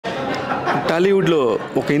టాలీవుడ్లో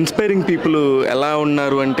ఒక inspiring people ఎలా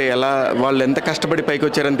ఉన్నారు అంటే వాళ్ళు ఎంత కష్టపడి పైకి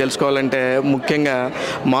వచ్చారని తెలుసుకోవాలంటే ముఖ్యంగా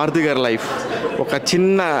మారుతి గారి లైఫ్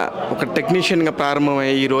ఒక టెక్నీషియన్గా ప్రారంభమై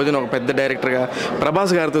ఈ రోజున ఒక పెద్ద డైరెక్టర్గా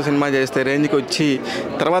ప్రభాస్ గారితో సినిమా చేస్తే రేంజ్కి వచ్చి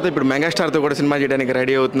తర్వాత ఇప్పుడు మెగాస్టార్తో కూడా సినిమా చేయడానికి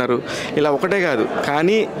రెడీ అవుతున్నారు. ఇలా ఒకటే కాదు,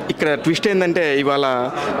 కానీ ఇక్కడ ట్విస్ట్ ఏంటంటే ఇవాళ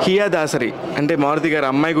హియా దాసరి అంటే మారుతి గారి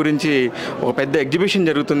అమ్మాయి గురించి ఒక పెద్ద ఎగ్జిబిషన్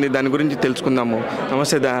జరుగుతుంది. దాని గురించి తెలుసుకుందాము.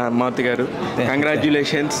 నమస్తే మారుతి గారు,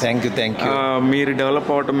 కంగ్రాచ్యులేషన్స్. Thank you. మీరు డెవలప్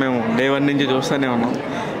అవ్వటం మేము డే 1 నుంచి చూస్తూనే ఉన్నాం.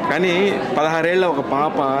 కానీ 16 ఏళ్ళ ఒక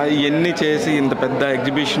పాప ఇవన్నీ చేసి ఇంత పెద్ద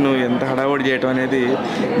ఎగ్జిబిషన్ ఎంత హడావుడి చేయటం అనేది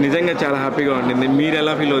నిజంగా చాలా హ్యాపీగా ఉండింది. మీరు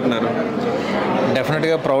ఎలా ఫీల్ అవుతున్నారు?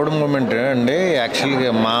 డెఫినెట్గా ప్రౌడ్ మూమెంట్ అండి.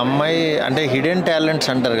 యాక్చువల్గా మా అమ్మాయి అంటే హిడెన్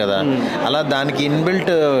టాలెంట్స్ అంటారు కదా, అలా దానికి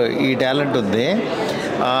ఇన్బిల్ట్ ఈ టాలెంట్ ఉంది.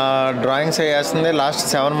 డ్రాయింగ్స్ వేస్తుంది. లాస్ట్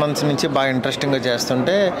 7 months నుంచి బాగా ఇంట్రెస్టింగ్గా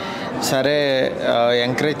చేస్తుంటే సరే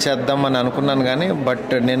ఎంకరేజ్ చేద్దామని అనుకున్నాను. కానీ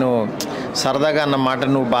బట్ నేను సరదాగా అన్నమాట,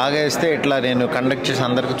 నువ్వు బాగా వేస్తే ఇట్లా నేను కండక్ట్ చేసి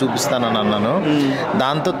అందరికీ చూపిస్తానని అన్నాను.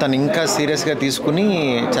 దాంతో తను ఇంకా సీరియస్గా తీసుకుని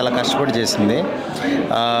చాలా కష్టపడి చేసింది.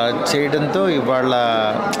 చేయడంతో ఇవాళ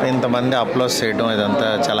ఇంతమంది అప్లోడ్ చేయడం ఇదంతా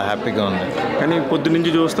చాలా హ్యాపీగా ఉంది. కానీ పొద్దు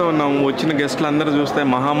నుంచి చూస్తూ ఉన్నాము, వచ్చిన గెస్ట్లు అందరూ చూస్తే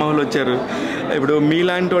మహామహులు వచ్చారు. ఇప్పుడు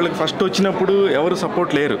మీలాంటి వాళ్ళకి ఫస్ట్ వచ్చినప్పుడు ఎవరు సపోర్ట్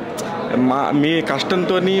లేరు. మీ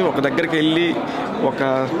కష్టంతో ఒక దగ్గరికి వెళ్ళి ఒక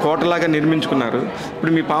కోటలాగా నిర్మించుకున్నారు.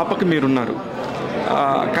 ఇప్పుడు మీ పాపకి మీరున్నారు.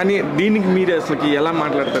 కానీ దీనికి మీరు అసలుకి ఎలా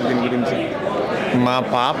మాట్లాడతారు దీని గురించి? మా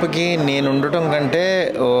పాపకి నేను ఉండటం కంటే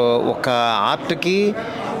ఒక ఆర్ట్కి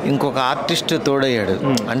ఇంకొక ఆర్టిస్ట్ తోడయ్యాడు.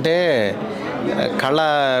 అంటే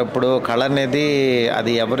ఇప్పుడు కళ అనేది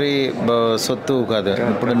అది ఎవరి సొత్తు కాదు.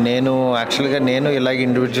 ఇప్పుడు యాక్చువల్గా నేను ఇలాగ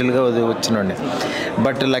ఇండివిజువల్గా వచ్చినండి.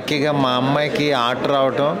 బట్ లక్కీగా మా అమ్మాయికి ఆర్ట్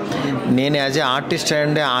రావటం, నేను యాజ్ ఏ ఆర్టిస్ట్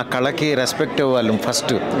అయ్యండి ఆ కళకి రెస్పెక్ట్ ఇవ్వాలి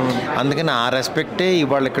ఫస్ట్. అందుకని ఆ రెస్పెక్టే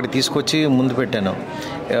ఇవాళ ఇక్కడ తీసుకొచ్చి ముందు పెట్టాను.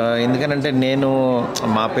 ఎందుకనంటే నేను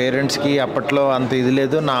మా పేరెంట్స్కి అప్పట్లో అంత ఇది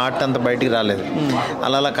లేదు, నా ఆర్ట్ అంత బయటికి రాలేదు.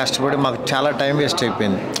 అలా కష్టపడి మాకు చాలా టైం వేస్ట్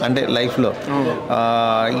అయిపోయింది అంటే లైఫ్లో.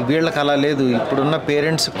 వీళ్ళకి అలా లేదు. ఇప్పుడున్న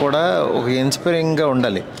పేరెంట్స్ కూడా ఒక ఇన్స్పైరింగ్గా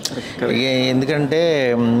ఉండాలి. ఎందుకంటే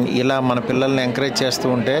ఇలా మన పిల్లల్ని ఎంకరేజ్ చేస్తూ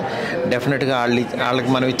ఉంటే డెఫినెట్గా వాళ్ళకి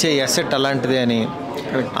మనం ఇచ్చే ఎసెట్ అలాంటిదే అని,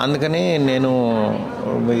 అందుకని నేను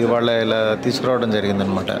ఇవాళ ఇలా తీసుకురావడం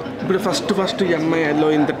జరిగిందనమాట. ఇప్పుడు ఫస్ట్ ఎంఐలో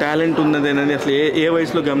ఇంత టాలెంట్ ఉన్నదేనని అసలు ఏ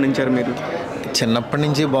వయసులో గమనించారు మీరు? చిన్నప్పటి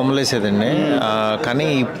నుంచి బొమ్మలు వేసేదండి. కానీ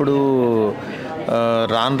ఇప్పుడు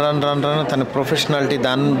రాను తన ప్రొఫెషనాలిటీ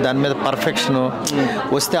దాని మీద పర్ఫెక్షను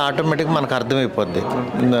వస్తే ఆటోమేటిక్గా మనకు అర్థమైపోద్ది.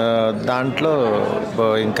 దాంట్లో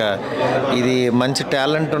ఇంకా ఇది మంచి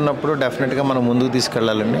టాలెంట్ ఉన్నప్పుడు డెఫినెట్గా మనం ముందుకు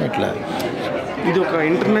తీసుకెళ్ళాలండి. ఇట్లా ఇది ఒక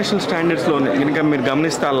ఇంటర్నేషనల్ స్టాండర్డ్స్లోనే కనుక మీరు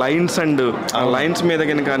గమనిస్తే ఆ లైన్స్ మీద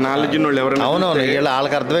కనుక నాలెడ్జ్ ఉన్న వాళ్ళు ఎవరైనా అవునవును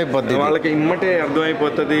వాళ్ళకి అర్థమైపోద్ది, వాళ్ళకి ఇమ్మటే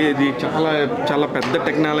అర్థమైపోతుంది. ఇది చాలా చాలా పెద్ద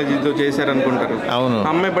టెక్నాలజీతో చేశారనుకుంటారు. అవును.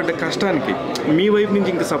 అమ్మాయి పడ్డ కష్టానికి మీ వైపు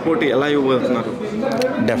నుంచి ఇంకా సపోర్ట్ ఎలా ఇవ్వబోతున్నారు?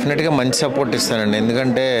 డెఫినెట్గా మంచి సపోర్ట్ ఇస్తానండి.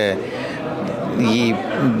 ఎందుకంటే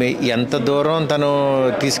ఎంత దూరం తను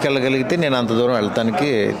తీసుకెళ్ళగలిగితే నేను అంత దూరం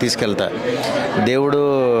తీసుకెళ్తా.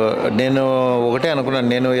 నేను ఒకటే అనుకున్నాను,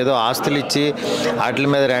 నేను ఏదో ఆస్తులు ఇచ్చి వాటి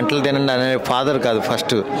మీద రెంటలు తినండి అనే ఫాదర్ కాదు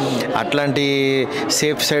ఫస్ట్. అట్లాంటి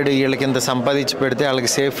సేఫ్ సైడ్ వీళ్ళకి ఇంత సంపాదించి పెడితే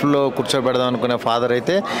వాళ్ళకి సేఫ్లో కూర్చోబెడదాం అనుకునే ఫాదర్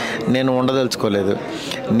అయితే నేను ఉండదలుచుకోలేదు.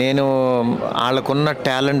 నేను వాళ్ళకున్న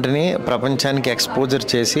టాలెంట్ని ప్రపంచానికి ఎక్స్పోజర్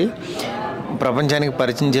చేసి ప్రపంచానికి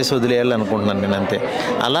పరిచయం చేసి వదిలేయాలనుకుంటున్నాను నేను, అంతే.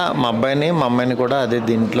 అలా మా అమ్మాయిని కూడా అదే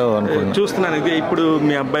దీంట్లో అనుకుంటున్నాను. చూస్తున్నాను. ఇది ఇప్పుడు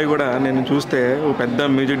మీ అబ్బాయి కూడా నేను చూస్తే ఒక పెద్ద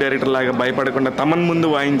మ్యూజిక్ డైరెక్టర్ లాగా భయపడకుండా తమన్ ముందు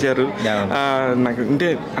వాయించారు. నాకు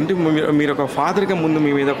అంటే మీరు ఒక ఫాదర్గా ముందు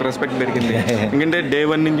మీ మీద ఒక రెస్పెక్ట్ పెరిగింది. ఎందుకంటే డే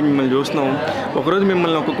 1 నుంచి మిమ్మల్ని చూస్తున్నాం. ఒకరోజు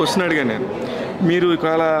మిమ్మల్ని ఒక క్వశ్చన్ అడిగాను నేను, మీరు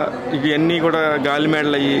ఇవాళ ఇవన్నీ కూడా గాలి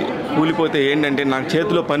మేడలు అయ్యి కూలిపోతే ఏంటంటే నాకు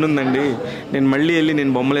చేతిలో పని ఉందండి, నేను మళ్ళీ వెళ్ళి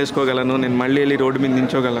నేను బొమ్మలు వేసుకోగలను, నేను మళ్ళీ వెళ్ళి రోడ్డు మీద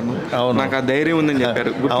నించోగలను, నాకు ఆ ధైర్యం ఉందని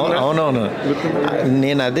చెప్పారు. అవునవును,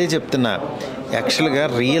 నేను అదే చెప్తున్నా. యాక్చువల్గా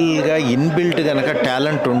రియల్గా ఇన్బిల్ట్ కనుక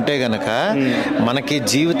టాలెంట్ ఉంటే కనుక మనకి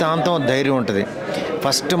జీవితాంతం ధైర్యం ఉంటుంది.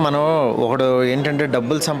 ఫస్ట్ మనం ఒకడు ఏంటంటే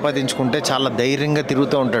డబ్బులు సంపాదించుకుంటే చాలా ధైర్యంగా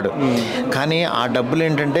తిరుగుతూ ఉంటాడు. కానీ ఆ డబ్బులు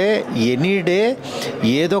ఏంటంటే ఎనీ డే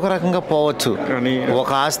ఏదో ఒక రకంగా పోవచ్చు.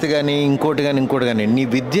 ఒక ఆస్తి కానీ ఇంకోటి కానీ నీ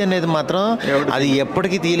విద్య అనేది మాత్రం అది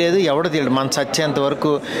ఎప్పటికీ తీయలేదు, ఎవడు తీయలేదు. మనం చచ్చేంత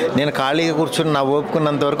వరకు నేను ఖాళీగా కూర్చొని నా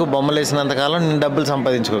ఓపుకున్నంత వరకు బొమ్మలు వేసినంత కాలం నేను డబ్బులు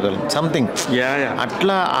సంపాదించుకోగలను సంథింగ్.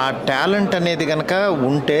 అట్లా ఆ టాలెంట్ అనేది కనుక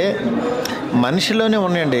ఉంటే మనిషిలోనే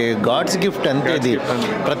ఉన్నాయండి. గాడ్స్ గిఫ్ట్ అంతే. ఇది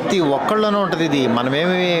ప్రతి ఒక్కళ్ళలోనే ఉంటుంది. ఇది మనం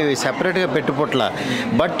మనమేమి సెపరేట్గా పెట్టుకోట్ల,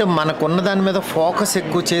 బట్ మనకున్న దాని మీద ఫోకస్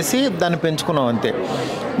ఎక్కువ చేసి దాన్ని పెంచుకున్నాం అంతే.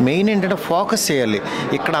 మెయిన్ ఏంటంటే ఫోకస్ చేయాలి.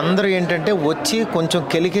 ఇక్కడ అందరూ ఏంటంటే వచ్చి కొంచెం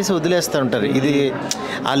కెలికేసి వదిలేస్తూ ఉంటారు. ఇది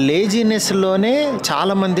ఆ లేజినెస్లోనే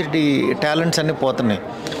చాలామంది టాలెంట్స్ అన్నీ పోతున్నాయి.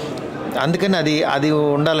 అందుకని అది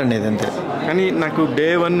ఉండాలనేది అంతే. కానీ నాకు డే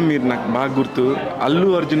 1 మీరు నాకు బాగా గుర్తు, అల్లు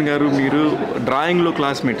అర్జున్ గారు మీరు డ్రాయింగ్లో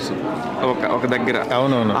క్లాస్మేట్స్ ఒక దగ్గర.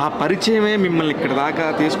 అవునవును. ఆ పరిచయమే మిమ్మల్ని ఇక్కడ దాకా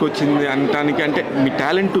తీసుకొచ్చింది అనటానికి, అంటే మీ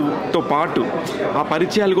టాలెంట్తో పాటు ఆ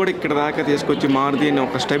పరిచయాలు కూడా ఇక్కడ దాకా తీసుకొచ్చి మారుతిని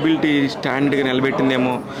ఒక స్టెబిలిటీ స్టాండ్గా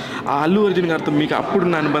నిలబెట్టిందేమో. ఆ అల్లు అర్జున్ గారితో మీకు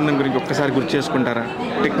అప్పుడున్న అనుబంధం గురించి ఒక్కసారి గుర్తు చేసుకుంటారా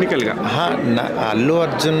టెక్నికల్గా? అల్లు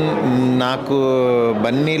అర్జున్ నాకు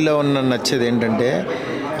బన్నీలో ఉన్న నచ్చేది ఏంటంటే,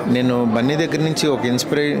 నేను బన్నీ దగ్గర నుంచి ఒక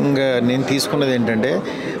ఇన్స్పైరింగ్గా నేను తీసుకున్నది ఏంటంటే,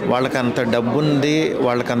 వాళ్ళకి అంత డబ్బు ఉంది,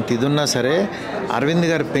 వాళ్ళకి అంత ఇది ఉన్నా సరే అరవింద్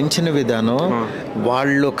గారు పెంచిన విధానం,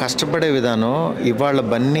 వాళ్ళు కష్టపడే విధానం, ఇవాళ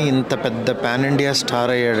బన్నీ ఇంత పెద్ద పాన్ ఇండియా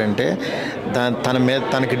స్టార్ అయ్యాడంటే తన మీద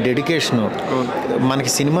తనకి డెడికేషను.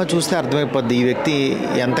 మనకి సినిమా చూస్తే అర్థమైపోద్ది ఈ వ్యక్తి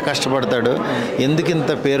ఎంత కష్టపడతాడు, ఎందుకు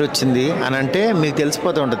ఇంత పేరు వచ్చింది అని అంటే మీకు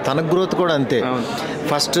తెలిసిపోతూ ఉంటుంది. తన గ్రోత్ కూడా అంతే.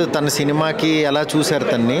 ఫస్ట్ తన సినిమాకి ఎలా చూశారు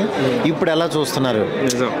తన్ని, ఇప్పుడు ఎలా చూస్తున్నారు.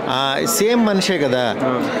 సేమ్ మనిషే కదా,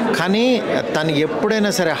 కానీ తను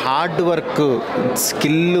ఎప్పుడైనా సరే హార్డ్ వర్క్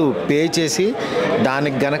స్కిల్ పే చేసి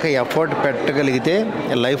దానికి గనక ఎఫర్ట్ పెట్టగలిగితే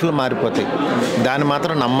లైఫ్లో మారిపోతాయి. దాన్ని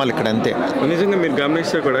మాత్రం నమ్మాలి ఇక్కడ అంతే. నిజంగా మీరు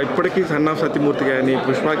గమనిస్తే కూడా ఇప్పటికీ సన్ ఆఫ్ సత్యమూర్తి కానీ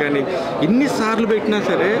పుష్ప కానీ ఎన్నిసార్లు పెట్టినా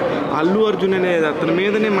సరే అల్లు అర్జున్ అనేది అతని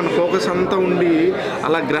మీదనే మన ఫోకస్ అంతా ఉండి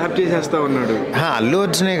అలా గ్రాప్ చేసేస్తా ఉన్నాడు. అల్లు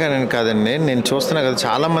అర్జునే కానీ కాదండి, నేను చూస్తున్నా కదా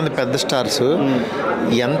చాలామంది పెద్ద స్టార్స్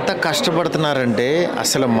ఎంత కష్టపడుతున్నారంటే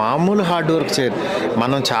అసలు మామూలు హార్డ్ వర్క్ చేయరు.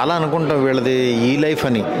 మనం చాలా అనుకుంటాం వీళ్ళది ఈ లైఫ్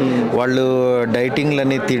అని, వాళ్ళు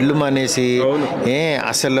డైటింగ్లని తిళ్ళు మానేసి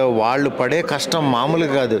అసలు వాళ్ళు పడే కష్టం మామూలు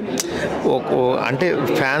కాదు. అంటే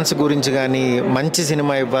ఫ్యాన్స్ గురించి కానీ మంచి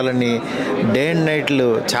సినిమా ఇవ్వాలని డే అండ్ నైట్లు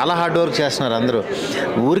చాలా హార్డ్ వర్క్ చేస్తున్నారు అందరూ.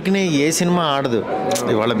 ఊరికినే ఏ సినిమా ఆడదు.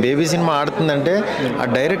 ఇవాళ బేబీ సినిమా ఆడుతుందంటే ఆ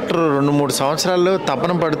డైరెక్టర్ 2-3 సంవత్సరాలు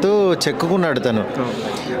తపన పడుతూ చెక్కుకున్నాడు,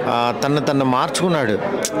 తను మార్చుకున్నాడు.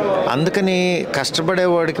 అందుకని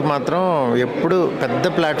కష్టపడేవాడికి మాత్రం ఎప్పుడు పెద్ద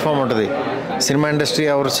ప్లాట్ఫామ్ ఉంటుంది. సినిమా ఇండస్ట్రీ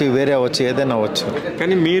అవ్వచ్చు, వేరే అవ్వచ్చు, ఏదైనా అవ్వచ్చు.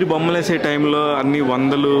 కానీ మీరు బొమ్మలేసే టైంలో అన్ని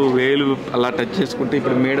 100,000 అలా టచ్ చేసుకుంటే,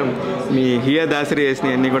 ఇప్పుడు మేడం మీ హియా దాసరి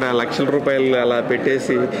వేసినవి అన్నీ కూడా లక్షల రూపాయలు అలా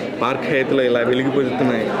పెట్టేసి పార్క్ హైత్లో ఇలా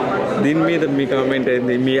వెలిగిపోతున్నాయి. దీని మీద మీ కామెంట్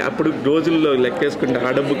అయింది? మీ అప్పుడు రోజుల్లో లెక్కేసుకుంటే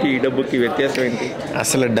ఆ డబ్బుకి ఈ డబ్బుకి వ్యత్యాసం ఏంటి?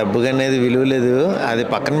 అసలు డబ్బుగా అనేది విలువ లేదు. అది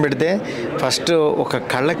పక్కన పెడితే ఫస్ట్ ఒక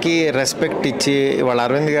కళ్ళకి రెస్పెక్ట్ ఇచ్చి వాళ్ళ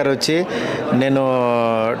అరవింద్ గారు వచ్చి నేను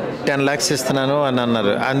 10 lakhs ఇస్తున్నాను అని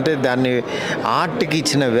అన్నారు. అంటే దాన్ని ఆర్ట్కి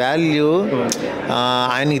ఇచ్చిన వాల్యూ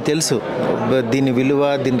ఆయనకి తెలుసు, దీని విలువ,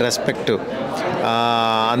 దీని రెస్పెక్ట్.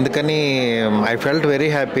 అందుకని ఐ ఫెల్ట్ వెరీ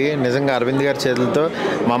హ్యాపీ. నిజంగా అరవింద్ గారి చేతులతో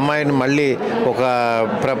మా అమ్మాయిని మళ్ళీ ఒక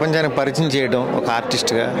ప్రపంచానికి పరిచయం చేయడం ఒక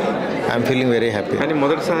ఆర్టిస్ట్గా ఐఎమ్ ఫీలింగ్ వెరీ హ్యాపీ. కానీ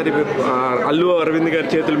మొదటిసారి అల్లు అరవింద్ గారి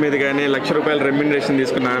చేతుల మీద కానీ ₹1,00,000 రెమ్యునరేషన్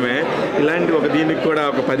తీసుకున్న ఆమె ఇలాంటి ఒక దీనికి కూడా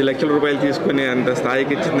ఒక ₹10 లక్షలు తీసుకుని అంత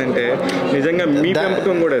స్థాయికి ఇచ్చిందంటే నిజంగా మీ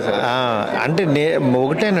పెంపకం కూడా సార్. అంటే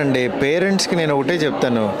ఒకటేనండి, పేరెంట్స్కి నేను ఒకటే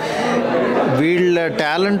చెప్తాను, వీళ్ళ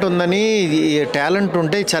టాలెంట్ ఉందని, టాలెంట్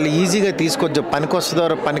ఉంటే చాలా ఈజీగా తీసుకోవచ్చు, పనికి వస్తుందో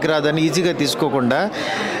పనికి రాదని ఈజీగా తీసుకోకుండా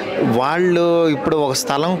వాళ్ళు ఇప్పుడు ఒక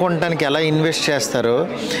స్థలం కొనడానికి ఎలా ఇన్వెస్ట్ చేస్తారో,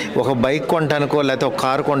 ఒక బైక్ కొనడానికో లేకపోతే ఒక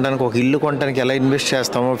కారు కొనడానికి, ఒక ఇల్లు కొనడానికి ఎలా ఇన్వెస్ట్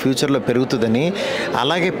చేస్తామో ఫ్యూచర్లో పెరుగుతుందని,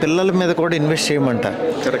 అలాగే పిల్లల మీద కూడా ఇన్వెస్ట్ చేయమంట.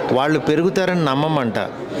 వాళ్ళు పెరుగుతారని నమ్మమంట.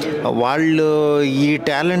 వాళ్ళు ఈ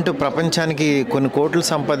టాలెంట్ ప్రపంచానికి కొన్ని కోట్లు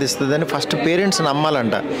సంపాదిస్తుందని ఫస్ట్ పేరెంట్స్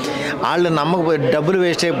నమ్మాలంట. వాళ్ళు నమ్మకపోతే డబ్బులు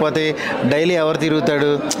వేస్ట్ అయిపోతే డైలీ ఎవరు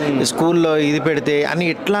తిరుగుతాడు, స్కూల్లో ఇది పెడితే అని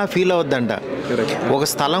ఇట్లా ఫీల్ అవుద్దంట. ఒక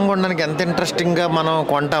స్థలం కొనడానికి ఎంత ఇంట్రెస్టింగ్గా మనం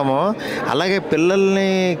కొంటామో అలాగే పిల్లల్ని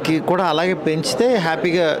కూడా అలాగే పెంచితే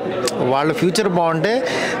హ్యాపీగా వాళ్ళ ఫ్యూచర్ బాగుంటే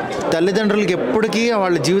తల్లిదండ్రులకి ఎప్పటికీ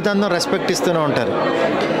వాళ్ళ జీవితాంతం రెస్పెక్ట్ ఇస్తూనే ఉంటారు.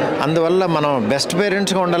 అందువల్ల మనం బెస్ట్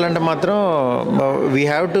పేరెంట్స్గా ఉండాలంటే మాత్రం వీ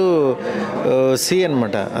హ్యావ్ టు సీ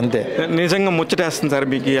అనమాట, అంతే. నిజంగా ముచ్చటేస్తుంది సార్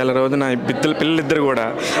మీకు ఇలా రోజున పిల్లలిద్దరు కూడా,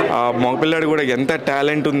 మగపిల్లాడు కూడా ఎంత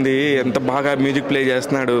టాలెంట్ ఉంది, ఎంత బాగా మ్యూజిక్ ప్లే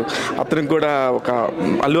చేస్తున్నాడు. అతనికి కూడా ఒక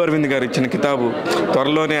అల్లు అరవింద్ గారు ఇచ్చిన కితాబు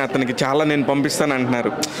త్వరలోనే అతనికి చాలా నేను పంపిస్తాను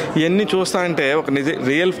అంటున్నారు. ఇవన్నీ చూస్తా అంటే ఒక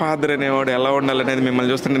రియల్ ఫాదర్ అనేవాడు ఎలా ఉండాలనేది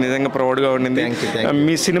మిమ్మల్ని చూస్తుంటే నిజంగా ప్రౌడ్గా ఉండింది.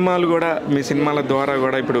 మీ సినిమాలు కూడా, మీ సినిమాల ద్వారా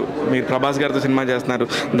కూడా ఇప్పుడు మీరు ప్రభాస్ గారితో సినిమా చేస్తున్నారు,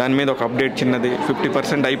 దాని మీద ఒక అప్డేట్ చిన్నది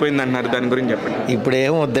 50% అయిపోయింది అంటున్నారు, దాని గురించి చెప్పండి. ఇప్పుడు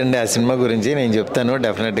ఏం వద్దండి ఆ సినిమా గురించి, నేను చెప్తాను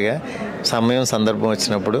డెఫినెట్గా సమయం సందర్భం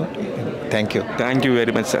వచ్చినప్పుడు. Thank you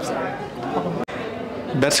very much sir.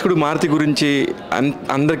 దర్శకుడు మారుతి గురించి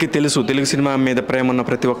అందరికీ తెలుసు, తెలుగు సినిమా మీద ప్రేమ ఉన్న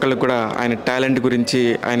ప్రతి ఒక్కరికి కూడా ఆయన టాలెంట్ గురించి,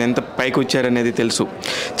 ఆయన ఎంత పైకి వచ్చారనేది తెలుసు.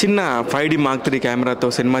 చిన్న 5D Mark III కెమెరాతో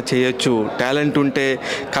సినిమా చేయొచ్చు, టాలెంట్ ఉంటే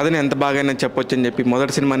కథని ఎంత బాగానే చెప్పొచ్చు అని చెప్పి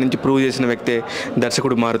మొదటి సినిమా నుంచి ప్రూవ్ చేసిన వ్యక్తే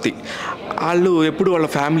దర్శకుడు మారుతి. వాళ్ళు ఎప్పుడు వాళ్ళ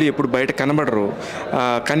ఫ్యామిలీ ఎప్పుడు బయట కనబడరు,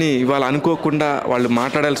 కానీ ఇవాళ అనుకోకుండా వాళ్ళు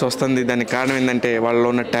మాట్లాడాల్సి వస్తుంది. దానికి కారణం ఏంటంటే వాళ్ళలో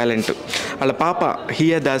ఉన్న టాలెంట్. వాళ్ళ పాప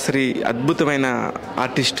హియా దాసరి అద్భుతమైన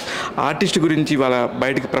ఆర్టిస్ట్ గురించి వాళ్ళ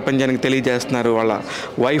బయటకు ప్రపంచానికి తెలియజేస్తున్నారు వాళ్ళ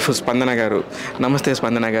వైఫ్ స్పందన గారు. నమస్తే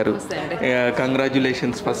స్పందన గారు,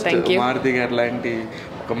 కంగ్రాచ్యులేషన్స్ ఫస్ట్. మారుతి గారు లాంటి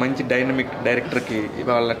ఒక మంచి డైనమిక్ డైరెక్టర్కి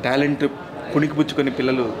వాళ్ళ టాలెంట్ పుణికిపుచ్చుకొని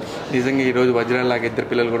పిల్లలు నిజంగా ఈరోజు వజ్రాలాగా 2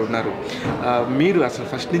 పిల్లలు కూడా ఉన్నారు. మీరు అసలు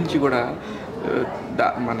ఫస్ట్ నుంచి కూడా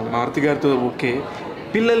మన మారుతి గారితో ఓకే,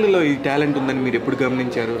 పిల్లలలో ఈ టాలెంట్ ఉందని మీరు ఎప్పుడు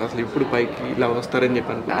గమనించారు? అసలు ఎప్పుడు పైకి ఇలా వస్తారని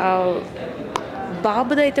చెప్పాను.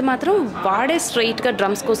 బాబుదైతే మాత్రం వాడే స్ట్రైట్గా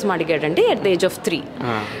డ్రమ్స్ కోసం అడిగాడండి ఎట్ ద ఏజ్ ఆఫ్ 3.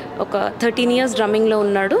 ఒక 13 years డ్రమ్మింగ్లో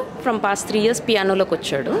ఉన్నాడు. ఫ్రమ్ పాస్ట్ 3 years పియానోలోకి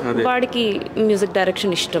వచ్చాడు. వాడికి మ్యూజిక్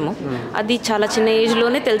డైరెక్షన్ ఇష్టము, అది చాలా చిన్న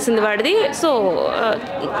ఏజ్లోనే తెలిసింది వాడిది. సో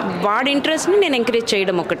వాడి ఇంట్రెస్ట్ని నేను ఎంకరేజ్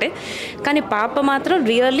చేయడం ఒకటే. కానీ పాప మాత్రం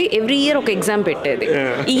రియల్లీ ఎవ్రీ ఇయర్ ఒక ఎగ్జామ్ పెట్టేది.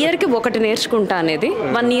 ఈ ఇయర్కి ఒకటి నేర్చుకుంటా అనేది.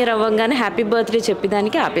 1 year అవ్వగానే హ్యాపీ బర్త్డే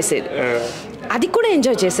చెప్పేదానికి ఆపేసేది. అది కూడా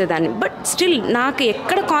ఎంజాయ్ చేసేదాన్ని. బట్ స్టిల్ నాకు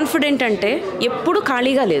ఎక్కడ కాన్ఫిడెంట్ అంటే ఎప్పుడు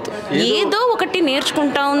ఖాళీగా లేదు, ఏదో ఒకటి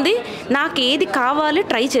నేర్చుకుంటా ఉంది. నాకు ఏది కావాలి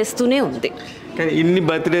ట్రై చేస్తూనే ఉంది. కానీ ఇన్ని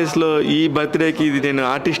బర్త్డేస్లో ఈ బర్త్డేకి ఇది నేను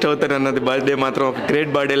ఆర్టిస్ట్ అవుతాను అన్నది బర్త్డే మాత్రం ఒక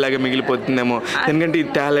గ్రేట్ బర్త్డే లాగా మిగిలిపోతుందేమో, ఎందుకంటే ఈ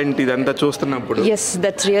టాలెంట్ ఇదంతా చూస్తున్నప్పుడు. Yes,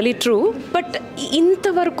 that's really true. But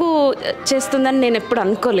ఇంతవరకు చేస్తుందని నేను ఎప్పుడు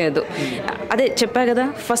అనుకోలేదు. అదే చెప్పా కదా,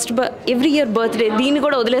 ఫస్ట్ ఎవ్రీ ఇయర్ బర్త్డే దీన్ని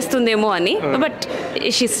కూడా వదిలేస్తుందేమో అని. But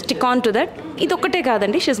she stick on to that. ఇది ఒక్కటే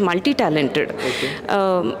కాదండి, షీఈస్ మల్టీ టాలెంటెడ్.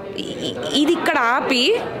 ఇది ఇక్కడ ఆపి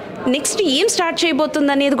నెక్స్ట్ ఏం స్టార్ట్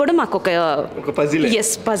చేయబోతుంది అనేది కూడా మాకు ఒక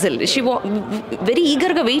yes puzzle. She very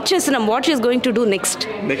ఈగర్గా wait చేస్తున్నాం what she is going to do next,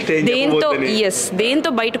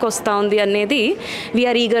 దేంతో బయటకు వస్తూ ఉంది అనేది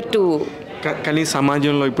వీఆర్ ఈగర్ టు. కానీ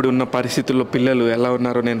సమాజంలో ఇప్పుడు ఉన్న పరిస్థితుల్లో పిల్లలు ఎలా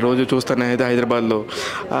ఉన్నారో నేను రోజు చూస్తాను హైదరాబాద్లో.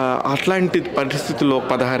 అట్లాంటి పరిస్థితుల్లో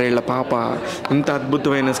 16 ఏళ్ల పాప ఇంత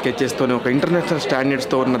అద్భుతమైన స్కెచెస్తో ఒక ఇంటర్నేషనల్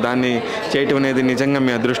స్టాండర్డ్స్తో ఉన్న దాన్ని చేయటం అనేది నిజంగా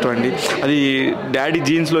మీ అదృష్టం అండి. అది డాడీ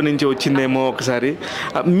జీన్స్లో నుంచి వచ్చిందేమో. ఒకసారి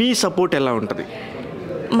మీ సపోర్ట్ ఎలా ఉంటుంది?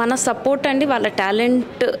 మన సపోర్ట్ అండి, వాళ్ళ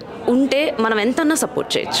టాలెంట్ ఉంటే మనం ఎంతన్నా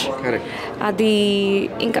సపోర్ట్ చేయొచ్చు. అది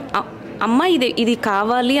ఇంకా అమ్మ ఇది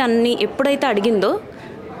కావాలి అని ఎప్పుడైతే అడిగిందో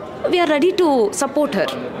we are ready to support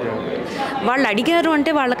her. వాళ్ళు అడిగారు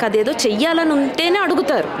అంటే వాళ్ళకి అదేదో చెయ్యాలని ఉంటేనే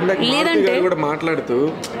అడుగుతారు, లేదంటే కూడా మాట్లాడుతూ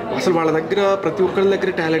అసలు వాళ్ళ దగ్గర ప్రతి ఒక్కరి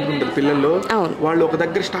దగ్గర టాలెంట్ ఉంటుంది పిల్లల్లో. వాళ్ళు ఒక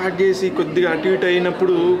దగ్గర స్టార్ట్ చేసి కొద్దిగా అటు ఇటు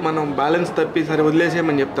అయినప్పుడు మనం బ్యాలెన్స్ తప్పి సరే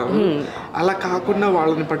వదిలేసేయమని చెప్తాము. అలా కాకుండా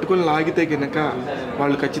వాళ్ళని పట్టుకొని లాగితే కనుక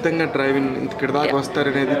వాళ్ళు ఖచ్చితంగా డ్రైవింగ్ ఇక్కడ దాకా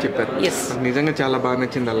వస్తారనేది చెప్పారు. నిజంగా చాలా బాగా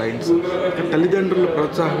నచ్చింది ఆ లైన్స్. తల్లిదండ్రుల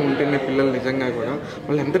ప్రోత్సాహం ఉంటేనే పిల్లలు నిజంగా కూడా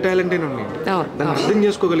వాళ్ళు ఎంత టాలెంట్ అయినా ఉన్నాయి, దాన్ని అర్థం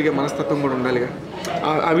చేసుకోగలిగే మనస్తత్వం కూడా ఉండాలిగా.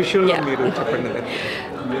 ఆ విషయంలో మీరు చెప్పండి.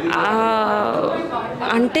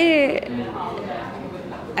 అంటే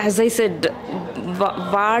యాజ్ ఐ సెడ్,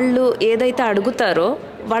 వాళ్ళు ఏదైతే అడుగుతారో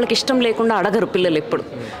వాళ్ళకి ఇష్టం లేకుండా అడగరు పిల్లలు ఎప్పుడు.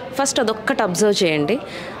 ఫస్ట్ అదొక్కటి అబ్జర్వ్ చేయండి,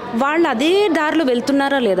 వాళ్ళు అదే దారిలో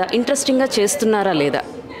వెళ్తున్నారా లేదా, ఇంట్రెస్టింగ్గా చేస్తున్నారా లేదా,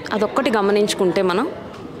 అదొక్కటి గమనించుకుంటే మనం.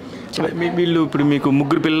 వీళ్ళు ఇప్పుడు మీకు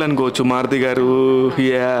 3 పిల్లలు అనుకోవచ్చు, మారుతి గారు,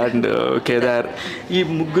 హియా అండ్ కేదార్. ఈ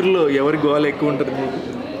 3లో ఎవరి గోల్ ఎక్కువ ఉంటుంది?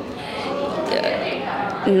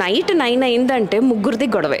 నైట్ 9 అయిందంటే 3ది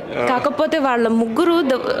గొడవే. కాకపోతే వాళ్ళ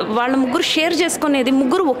ముగ్గురు షేర్ చేసుకునేది,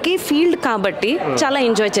 3 ఒకే ఫీల్డ్ కాబట్టి చాలా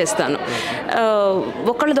ఎంజాయ్ చేస్తాను.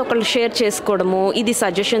 ఒకళ్ళదొకళ్ళు షేర్ చేసుకోవడము, ఇది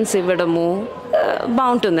సజెషన్స్ ఇవ్వడము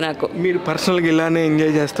బాగుంటుంది నాకు. మీరు పర్సనల్గా ఇలానే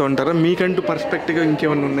ఎంజాయ్ చేస్తూ ఉంటారా? మీకంటూ పర్స్పెక్టివ్గా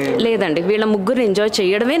ఇంకేమైనా ఉన్నాయా? లేదండి, వీళ్ళ 3 ఎంజాయ్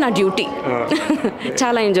చేయడమే నా డ్యూటీ.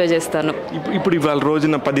 చాలా ఎంజాయ్ చేస్తాను. ఇప్పుడు ఇవాళ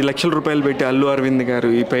రోజున 10 లక్షల రూపాయలు పెట్టి అల్లు అరవింద్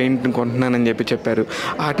గారు ఈ పెయింట్ని కొంటున్నానని చెప్పారు.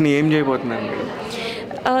 వాటిని ఏం చేయబోతున్నారు మీరు?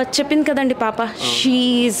 చెప్పింది కదండి పాప,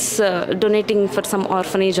 she is donating for some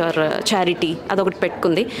orphanage are charity, అదొకటి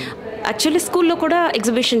పెట్టుకుంది. యాక్చువల్లీ స్కూల్లో కూడా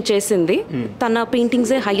ఎగ్జిబిషన్ చేసింది. తన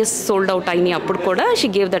పెయింటింగ్సే హైయెస్ట్ సోల్డ్ అవుట్ అయినాయి. అప్పుడు కూడా she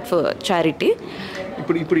gave that for charity.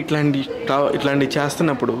 ఇప్పుడు ఇట్లాంటి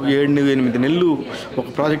చేస్తున్నప్పుడు 7-8 నెలలు ఒక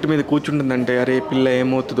ప్రాజెక్ట్ మీద కూర్చుంటుందంటే అరే పిల్ల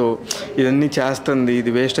ఏమవుతుందో, ఇదన్నీ చేస్తుంది,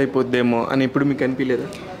 ఇది వేస్ట్ అయిపోద్దేమో అని ఇప్పుడు మీకు అనిపించలేదా?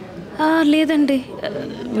 లేదండి,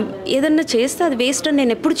 ఏదన్నా చేస్తే అది వేస్ట్ అని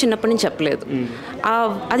నేను ఎప్పుడు చిన్నప్పటి నుంచి చెప్పలేదు.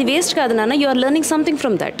 అది వేస్ట్ కాదు నాన్న, you are learning something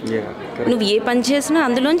from that. నువ్వు ఏ పని చేసినా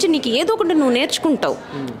అందులోంచి నీకు ఏదో ఒకటి నువ్వు నేర్చుకుంటావు.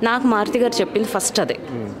 నాకు మారుతి గారు చెప్పింది ఫస్ట్ అదే,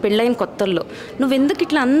 పెళ్ళైన కొత్తల్లో నువ్వెందుకు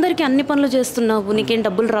ఇట్లా అందరికీ అన్ని పనులు చేస్తున్నావు, నీకేం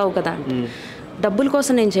డబ్బులు రావు కదా. డబ్బుల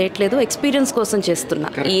కోసం నేను చేయట్లేదు, ఎక్స్పీరియన్స్ కోసం చేస్తున్నా.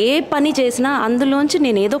 ఏ పని చేసినా అందులోంచి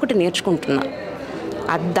నేను ఏదో ఒకటి నేర్చుకుంటున్నా.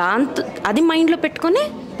 అది మైండ్లో పెట్టుకొని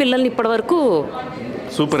పిల్లల్ని ఇప్పటివరకు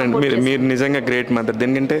సూపర్ అండి. మీరు నిజంగా గ్రేట్ మదర్.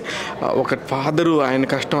 ఎందుకంటే ఒక ఫాదరు ఆయన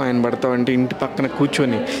కష్టం ఆయన పడతాం అంటే ఇంటి పక్కన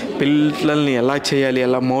కూర్చొని పిల్లల్ని ఎలా చేయాలి,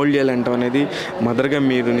 ఎలా మౌల్డ్ చేయాలి అంటాం అనేది మదర్గా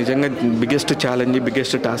మీరు నిజంగా బిగ్గెస్ట్ ఛాలెంజ్,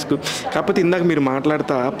 బిగ్గెస్ట్ టాస్క్. కాకపోతే ఇందాక మీరు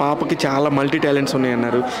మాట్లాడుతా పాపకి చాలా మల్టీ టాలెంట్స్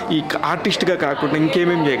ఉన్నాయన్నారు. ఈ ఆర్టిస్ట్గా కాకుండా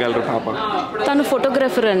ఇంకేమేమి చేయగలరు పాప? తను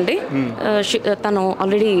ఫోటోగ్రాఫర్ అండి. తను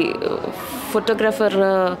ఆల్రెడీ ఫోటోగ్రాఫర్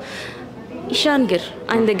ఇషాన్ గిర్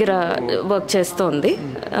ఆయన దగ్గర వర్క్ చేస్తోంది.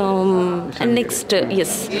 అండ్ నెక్స్ట్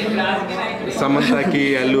సమంతకి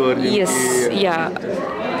అల్లు యా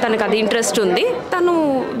తనకు అది ఇంట్రెస్ట్ ఉంది. తను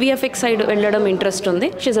విఎఫ్ఎక్స్ సైడ్ వెళ్ళడం ఇంట్రెస్ట్ ఉంది.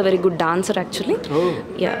 She is a very good dancer actually.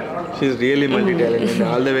 Yeah she is really multi talented.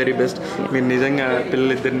 All the very best. మీరు నిజంగా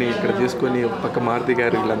పిల్లలిద్దరిని ఇక్కడ తీసుకొని పక్క మారుతి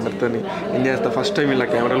గారు వీళ్ళందరితో ఏం చేస్తా ఫస్ట్ టైం ఇలా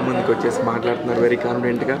కెమెరాల ముందుకు వచ్చేసి మాట్లాడుతున్నారు వెరీ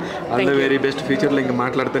కాన్ఫిడెంట్గా. All the very best. ఫ్యూచర్లో ఇంకా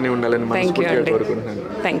మాట్లాడుతూనే ఉండాలని మనస్ఫూర్తిగా కోరుకుంటున్నాను.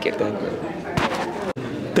 Thank you.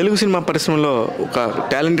 తెలుగు సినిమా పరిశ్రమలో ఒక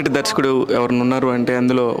టాలెంటెడ్ దర్శకుడు ఎవరైనా ఉన్నారు అంటే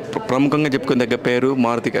అందులో ప్రముఖంగా చెప్పుకునే పేరు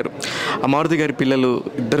మారుతి గారు. ఆ మారుతి గారి పిల్లలు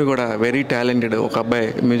ఇద్దరు కూడా వెరీ టాలెంటెడ్. ఒక అబ్బాయి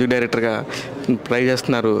మ్యూజిక్ డైరెక్టర్గా ట్రై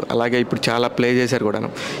చేస్తున్నారు, అలాగే ఇప్పుడు చాలా ప్లే చేశారు కూడా.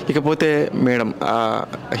 ఇకపోతే మేడం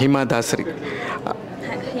హిమా దాసరి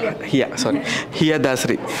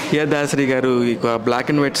హియా దాసరి గారు ఇక బ్లాక్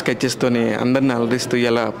అండ్ వైట్ స్కెచెస్తోని అందరిని అలరిస్తూ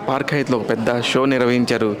ఇలా పార్క్ హైత్లో ఒక పెద్ద షో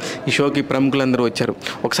నిర్వహించారు. ఈ షోకి ప్రముఖులందరూ వచ్చారు.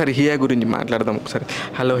 ఒకసారి హియా గురించి మాట్లాడదాం ఒకసారి.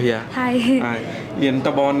 Hello here. ఎంత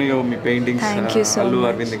బాగున్నాయో మీ పెయింటింగ్స్. అల్లు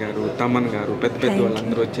అరవింద్ గారు, తమన్ గారు, పెద్ద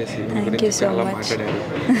వాళ్ళందరూ వచ్చేసి మీ గురించి చాలా మాట్లాడారు.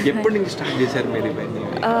 ఎప్పటి నుంచి స్టార్ట్ చేశారు మీరు ఇవన్నీ?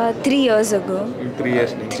 3 years ago.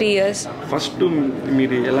 3 years. ఫస్ట్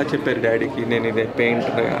మీరు ఎలా చెప్పారు డాడీకి నేను ఇదే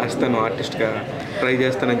పెయింటర్ వస్తాను, ఆర్టిస్ట్గా ట్రై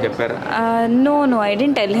చేస్తానని చెప్పారా? No, I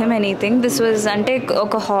didn't tell him anything. This was అంటే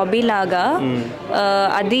ఒక హాబీ లాగా.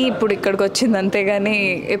 అది ఇప్పుడు ఇక్కడికి వచ్చింది అంతేగాని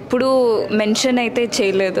ఎప్పుడు మెన్షన్ అయితే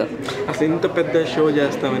చేయలేదు. అసలు ఇంత పెద్ద షో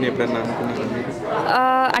చేస్తామని ఎప్పుడన్నా అనుకున్నారా మీరు?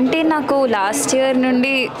 అంటే నాకు లాస్ట్ ఇయర్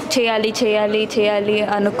నుండి చేయాలి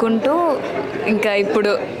అనుకుంటూ ఇంకా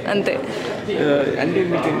ఇప్పుడు అంతే. అంటే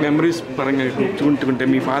మీకు మెమరీస్ పరంగా చూసుకుంటే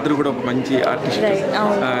మీ ఫాదర్ కూడా ఒక మంచి ఆర్టిస్ట్,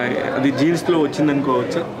 అది జీన్స్లో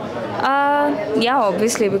వచ్చిందనుకోవచ్చా? Yeah,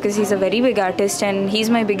 obviously, because he's a very big artist and he's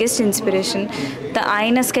my biggest inspiration.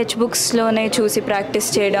 ఆయన స్కెచ్ బుక్స్లోనే చూసి ప్రాక్టీస్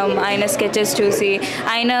చేయడం, ఆయన స్కెచెస్ చూసి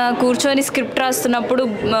ఆయన కూర్చొని స్క్రిప్ట్ రాస్తున్నప్పుడు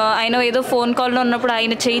ఆయన ఏదో ఫోన్ కాల్లో ఉన్నప్పుడు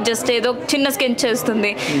ఆయన చెయ్యి జస్ట్ ఏదో చిన్న స్కెచ్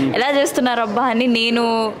చేస్తుంది, ఎలా చేస్తున్నారు అబ్బా అని నేను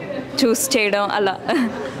చూస్ చేయడం అలా.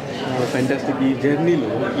 ఫ్యాంటాస్టిక్. ఈ జర్నీలో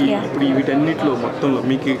ఇప్పుడు వీటన్నిటిలో మొత్తంలో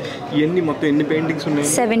మీకు ఇవన్నీ మొత్తం ఎన్ని పెయింటింగ్స్ ఉన్నాయి?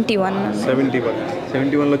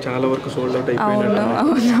 71లో చాలా వరకు సోల్డ్ అవుట్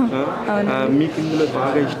అయిపోయినాయి. మీకు ఇందులో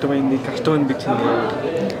బాగా ఇష్టమైంది, కష్టం అనిపించింది?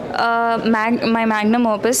 My Magnum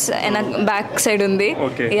opus back side ఉంది.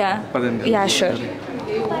 Yeah sure.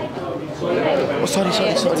 Sorry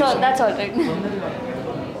that's all right.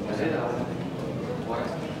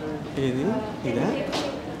 ఇదా?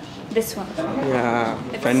 This one. Yeah,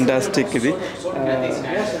 fantastic. ఇది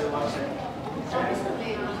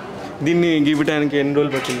దీన్ని గివ్వడానికి ఎన్ని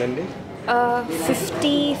రోజులు పట్టిందండి?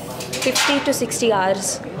 50 to 60 hours.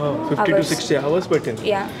 50 to 60 hours పట్టింది.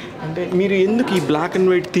 Yeah. అంటే మీరు ఎందుకు ఈ బ్లాక్ అండ్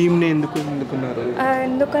వైట్ థీమ్ని ఎందుకున్నారు?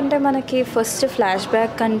 ఎందుకంటే మనకి ఫస్ట్ ఫ్లాష్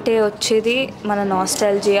బ్యాక్ అంటే వచ్చేది మన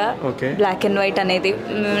నాస్టాల్జియా. బ్లాక్ అండ్ వైట్ అనేది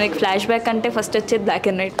మనకి ఫ్లాష్ బ్యాక్ అంటే ఫస్ట్ వచ్చేది black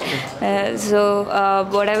and white. So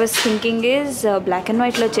what I was thinking is black and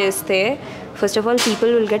వైట్లో చేస్తే first of all people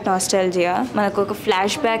will get nostalgia. మనకు ఒక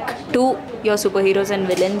flash back to you're super heroes and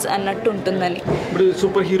villains అన్నట్టు ఉంటుందని. ఇప్పుడు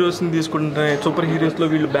సూపర్ హీరోస్ని తీసుకుంటే సూపర్ హీరోస్లో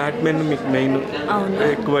వీళ్ళు బ్యాట్మెన్ మీకు మెయిన్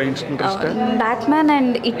ఎక్కువ ఇంట్రెస్ట్. బ్యాట్మ్యాన్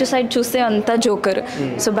అండ్ ఇటు సైడ్ చూస్తే అంతా joker.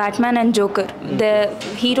 So Batman and joker the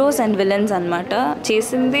heroes and villains అనమాట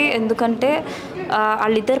చేసింది. ఎందుకంటే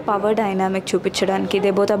వాళ్ళిద్దరు పవర్ డైనామిక్ చూపించడానికి. They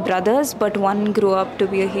both are brothers but one grow up to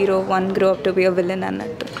be a hero, one grow up to be a villain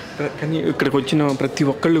అన్నట్టు. కానీ ఇక్కడికి వచ్చిన ప్రతి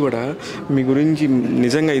ఒక్కళ్ళు కూడా మీ గురించి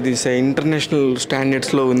నిజంగా ఇది ఇంటర్నేషనల్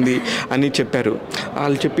స్టాండర్డ్స్లో ఉంది అని చెప్పారు.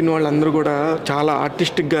 వాళ్ళు చెప్పిన వాళ్ళందరూ కూడా చాలా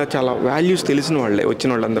ఆర్టిస్టిక్గా చాలా వాల్యూస్ తెలిసిన వాళ్ళే వచ్చిన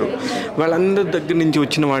వాళ్ళందరూ. వాళ్ళందరి దగ్గర నుంచి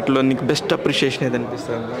వచ్చిన వాటిలో నీకు best appreciation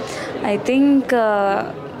ఏదనిపిస్తుంది? I think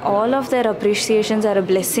all of their appreciations are a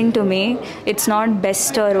blessing to me. It's not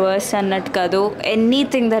best or worse annat kadu.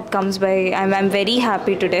 Anything that comes by, I'm very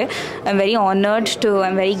happy today. I'm very honored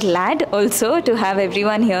I'm very glad also to have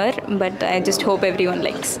everyone here, but I just hope everyone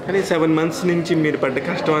likes. Ani 7 months nunchi meer padda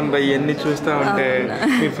kashtam anda iyanni chusta unte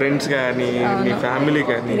mee friends gaani mee family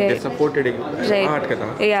gaani they supported art kada.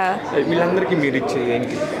 Yeah, villandariki meer iche em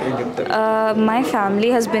cheptaru? My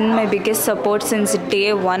family has been my biggest support since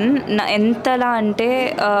day one. Entala ante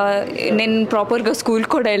నేను ప్రాపర్గా school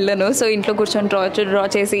కూడా వెళ్ళాను. So ఇంట్లో కూర్చొని draw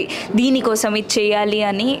చేసి దీనికోసం ఇది చేయాలి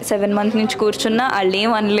అని 7 months నుంచి కూర్చున్నా వాళ్ళు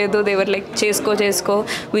ఏం అనలేదు. దేవర్ లైక్ చేసుకో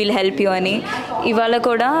వీల్ హెల్ప్ యూ అని. ఇవాళ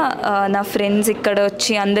కూడా నా ఫ్రెండ్స్ ఇక్కడ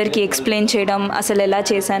వచ్చి అందరికీ ఎక్స్ప్లెయిన్ చేయడం అసలు ఎలా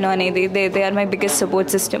చేశాను అనేది. They are my biggest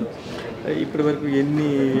support system. ఇప్పటి వరకు ఎన్ని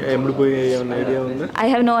ఎమ్ముడిపోయాయి ఏమన్నా ఐడియా ఉందా? I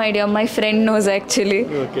have no idea. My friend nose actually.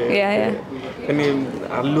 కానీ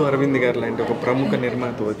అల్లు అరవింద్ గారు లాంటి ఒక ప్రముఖ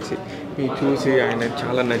నిర్మాత వచ్చి మీకు చూసి ఆయన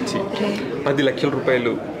చాలా నచ్చి 10 లక్షల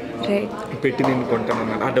రూపాయలు పెట్టి నేను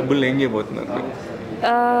కొంటానన్నారు. ఆ డబ్బులు ఏం చేయబోతున్నారు?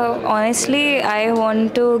 Honestly, I want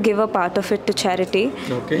to give a part of it to charity.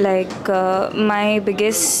 Like my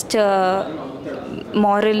biggest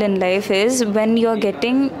moral in life is when you are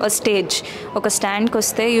getting a stage, oka stand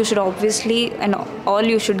koste, you should obviously and all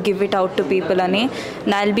you should give it out to people ani,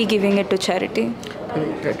 and I'll be giving it to charity.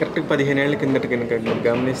 కరెక్ట్గా 15 ఏళ్ల కిందట కనుక మీరు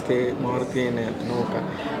గమనిస్తే మారుతి అనే అతను ఒక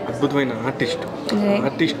అద్భుతమైన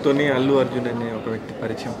ఆర్టిస్ట్తోనే అల్లు అర్జున్ అనే ఒక వ్యక్తి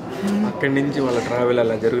పరిచయం. అక్కడి నుంచి వాళ్ళ ట్రావెల్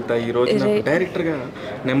అలా జరుగుతాయి. ఈ రోజున డైరెక్టర్గా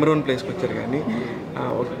నెంబర్ 1 ప్లేస్కి వచ్చారు. కానీ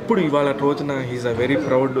ఇప్పుడు ఇవాళ రోజున he's a very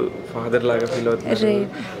proud father లాగా ఫీల్ అవుతున్నారు.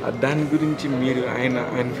 దాని గురించి మీరు ఆయన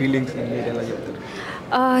ఫీలింగ్స్ మీరు ఎలా చెప్తారు?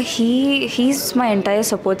 He's my entire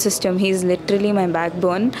support system. He's literally my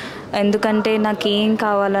backbone. ఎందుకంటే నాకు ఏం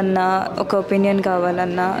కావాలన్నా, ఒక ఒపీనియన్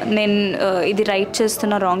కావాలన్నా, నేను ఇది రైట్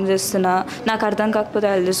చేస్తున్నా రాంగ్ చేస్తున్నా, నాకు అర్థం కాకపోతే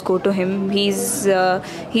I will just go to him.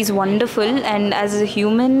 He's wonderful and as a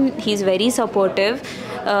human he's very supportive.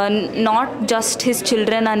 Not just his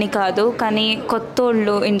children అని కాదు, కానీ కొత్త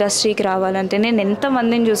వాళ్ళు ఇండస్ట్రీకి రావాలంటే నేను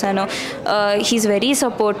ఎంతమందిని చూశాను. He's very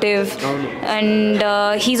supportive and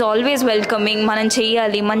he's always welcoming. మనం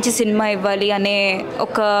చెయ్యాలి, మంచి సినిమా ఇవ్వాలి అనే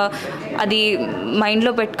ఒక అది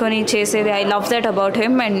మైండ్లో పెట్టుకొని చేసేది. I love that about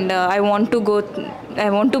him and I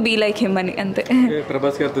want to be like him అని. అంతే.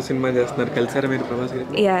 ప్రభాస్ గారితో సినిమా చేస్తున్నారు, కలిసారా మీరు ప్రభాస్ గారు?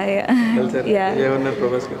 ఏమన్నారు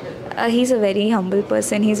ప్రభాస్ గారు? He's a very humble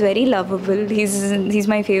person. He's very lovable. He's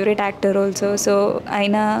my favorite actor also. So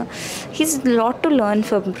he's a lot to learn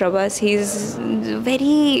from Prabhas. He's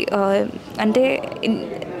very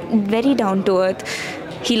very down to earth.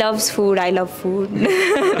 He loves food. I love food.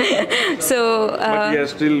 So but you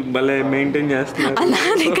are still maintain చేస్తున్నారు.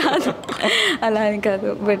 అలానే కాదు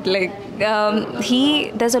but like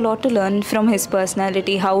there's a lot to learn from his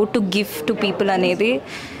personality, how to give to people అనేది.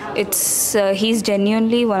 He's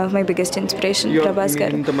genuinely one of my biggest inspiration. Prabhas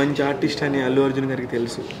garu ఇంత మంచి artist అని అల్లు అర్జున్ గారికి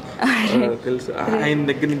తెలుసు. ఆయన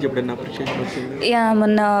దగ్గర నుంచి ఎప్పుడైనా అప్రిషియేషన్ వచ్చింది?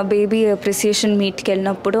 మొన్న బేబీ అప్రిసియేషన్ మీట్కి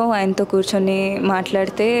వెళ్ళినప్పుడు ఆయనతో కూర్చొని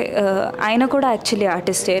మాట్లాడితే, ఆయన కూడా యాక్చువల్లీ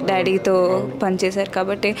ఆర్టిస్టే, డాడీతో పనిచేశారు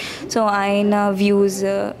కాబట్టి. సో ఆయన views,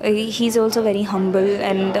 he's also very humble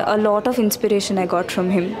and a lot of inspiration I got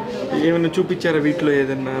from him. ఏమైనా చూపించారా వీటిలో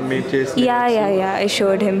ఏదన్నా మీరు చేసి? Yeah I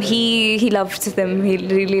showed him. He loves them. He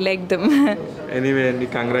really like them. Anyway అండి,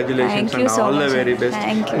 congratulations and all the very best.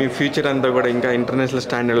 Me future అంతా కూడా ఇంకా international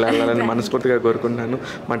స్టాండర్డ్లో వెళ్ళాలని మనస్ఫూర్తిగా కోరుకుంటున్నాను.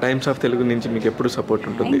 మా టైమ్స్ ఆఫ్ తెలుగు నుంచి మీకు ఎప్పుడు సపోర్ట్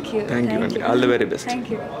ఉంటుంది. థ్యాంక్ యూ అండి. All the very best.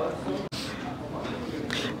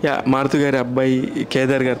 Maruti గారి అబ్బాయి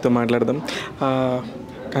కేదార్ గారితో మాట్లాడదాం.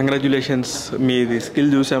 కంగ్రాచులేషన్స్. మీది స్కిల్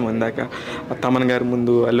చూసాము అందాక. తమన్ గారి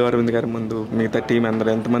ముందు, అల్లు అరవింద్ గారి ముందు, మిగతా టీం అందరూ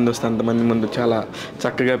ఎంతమంది వస్తే అంతమంది ముందు చాలా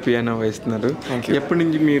చక్కగా పియానో వాయిస్తున్నారు. ఎప్పటి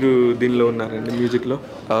నుంచి మీరు దీనిలో ఉన్నారండి మ్యూజిక్లో?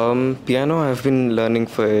 Piano I have been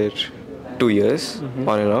learning for 2 years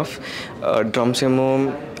on and off. Drums ఏమో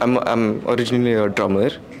I'm originally a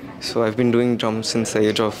drummer, so I've been doing drums since the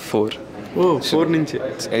age of 4. 4 నుంచి?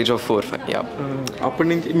 Age of 4-5, yeah. అప్పటి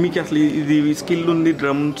నుంచి మీకు అసలు ఇది స్కిల్ ఉంది,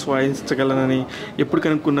 డ్రమ్స్ వాయించగలనని ఎప్పుడు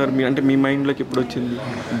కనుక్కున్నారు? మీ అంటే మీ మైండ్లోకి ఎప్పుడు వచ్చింది?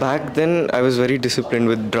 Back then I was very disciplined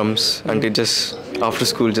with drums. అంటే just after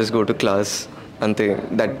school just go to class అంతే.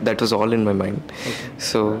 That was all in my mind.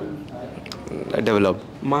 So I develop.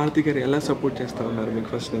 Maruti గారు ఎలా సపోర్ట్ చేస్తూ ఉన్నారు మీకు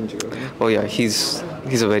ఫస్ట్ నుంచి? ఓ yeah, he's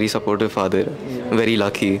a very supportive father. Very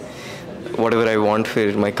lucky. What ever I want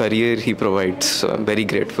for my career he provides. So I'm very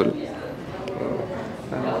grateful.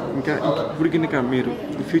 ఇంకా ఇప్పుడు కనుక మీరు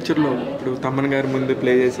ఫ్యూచర్లో ఇప్పుడు తమన్ గారి ముందు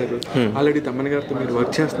ప్లే చేశారు, ఆల్రెడీ తమన్ గారితో మీరు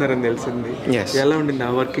వర్క్ చేస్తున్నారని తెలిసింది. ఎలా ఉండింది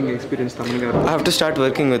ఆ వర్కింగ్ ఎక్స్పీరియన్స్ తమన్ గారు? I have to start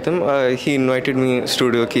working with him. He invited me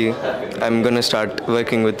studio ki. I'm gonna start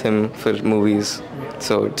working with him for movies.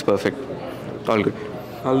 So it's perfect. All good.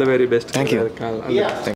 All the very best. Thank you.